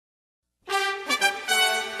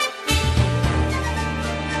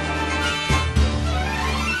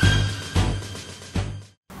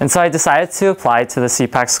And so I decided to apply to the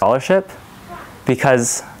CPAC scholarship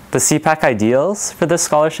because the CPAC ideals for this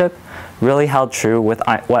scholarship really held true with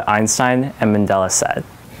what Einstein and Mandela said.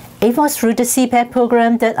 It was through the CPAC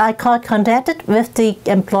program that I got contacted with the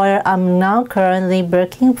employer I'm now currently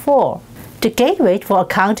working for. The Gateway for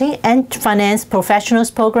Accounting and Finance Professionals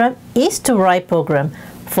program is the right program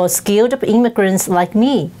for skilled immigrants like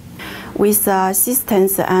me. With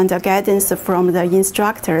assistance and guidance from the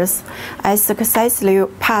instructors, I successfully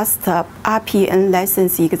passed the RPN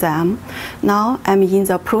license exam. Now I'm in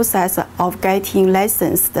the process of getting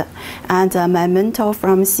licensed, and my mentor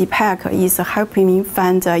from CPAC is helping me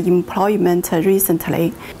find employment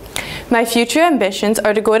recently. My future ambitions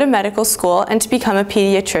are to go to medical school and to become a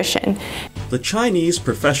pediatrician. The Chinese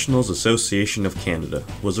Professionals Association of Canada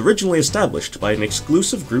was originally established by an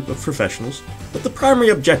exclusive group of professionals with the primary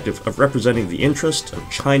objective of representing the interest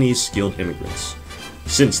of Chinese skilled immigrants.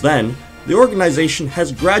 Since then, the organization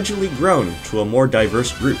has gradually grown to a more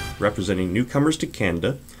diverse group representing newcomers to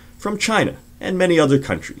Canada from China and many other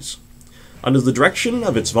countries. Under the direction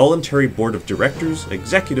of its voluntary board of directors,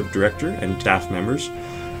 executive director, and staff members,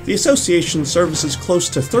 the association services close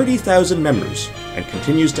to 30,000 members and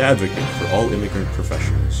continues to advocate for all immigrant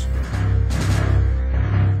professionals.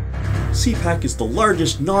 CPAC is the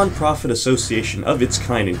largest non-profit association of its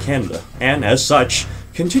kind in Canada, and as such,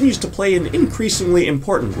 continues to play an increasingly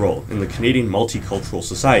important role in the Canadian multicultural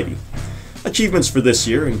society. Achievements for this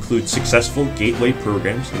year include successful gateway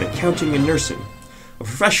programs in accounting and nursing, a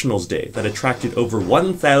professionals' day that attracted over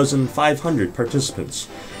 1,500 participants,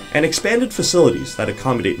 and expanded facilities that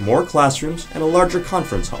accommodate more classrooms and a larger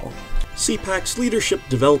conference hall. CPAC's Leadership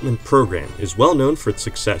Development Program is well known for its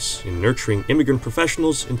success in nurturing immigrant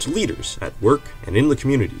professionals into leaders at work and in the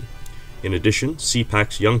community. In addition,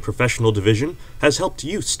 CPAC's Young Professional Division has helped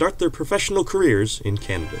youth start their professional careers in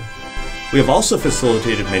Canada. We have also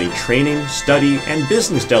facilitated many training, study, and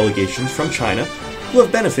business delegations from China who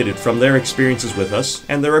have benefited from their experiences with us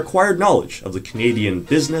and their acquired knowledge of the Canadian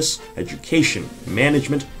business, education,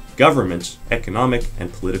 management, government, economic,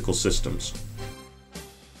 and political systems.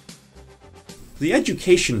 The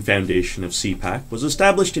Education Foundation of CPAC was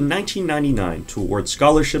established in 1999 to award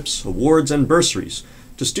scholarships, awards, and bursaries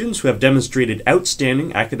to students who have demonstrated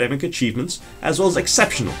outstanding academic achievements as well as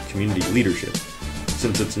exceptional community leadership.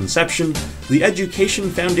 Since its inception, the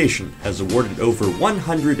Education Foundation has awarded over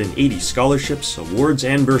 180 scholarships, awards,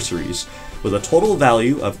 and bursaries with a total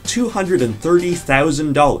value of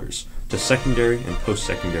 $230,000 to secondary and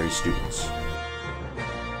post-secondary students.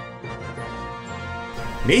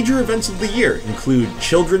 Major events of the year include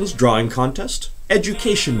Children's Drawing Contest,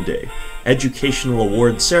 Education Day, Educational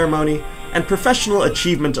Award Ceremony, and Professional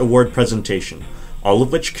Achievement Award Presentation, all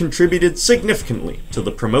of which contributed significantly to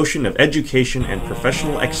the promotion of education and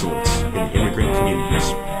professional excellence in the immigrant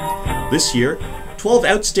communities. This year, 12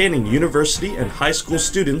 outstanding university and high school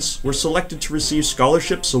students were selected to receive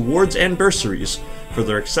scholarships, awards, and bursaries for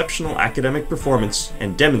their exceptional academic performance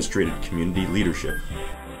and demonstrated community leadership.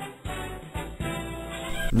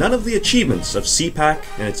 None of the achievements of CPAC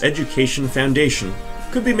and its Education Foundation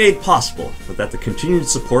could be made possible without the continued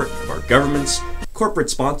support of our governments,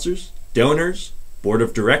 corporate sponsors, donors, board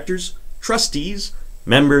of directors, trustees,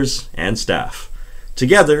 members, and staff.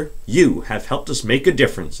 Together, you have helped us make a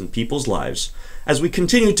difference in people's lives as we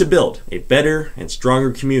continue to build a better and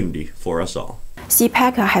stronger community for us all.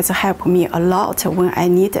 CPAC has helped me a lot when I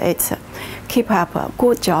need it. Keep up a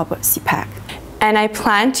good job, CPAC. And I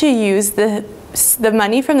plan to use the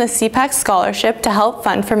money from the CPAC scholarship to help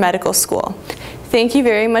fund for medical school. Thank you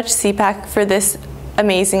very much, CPAC, for this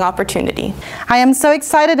amazing opportunity. I am so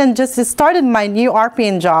excited and just started my new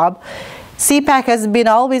RPN job. CPAC has been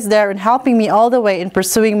always there and helping me all the way in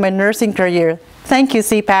pursuing my nursing career. Thank you,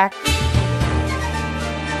 CPAC.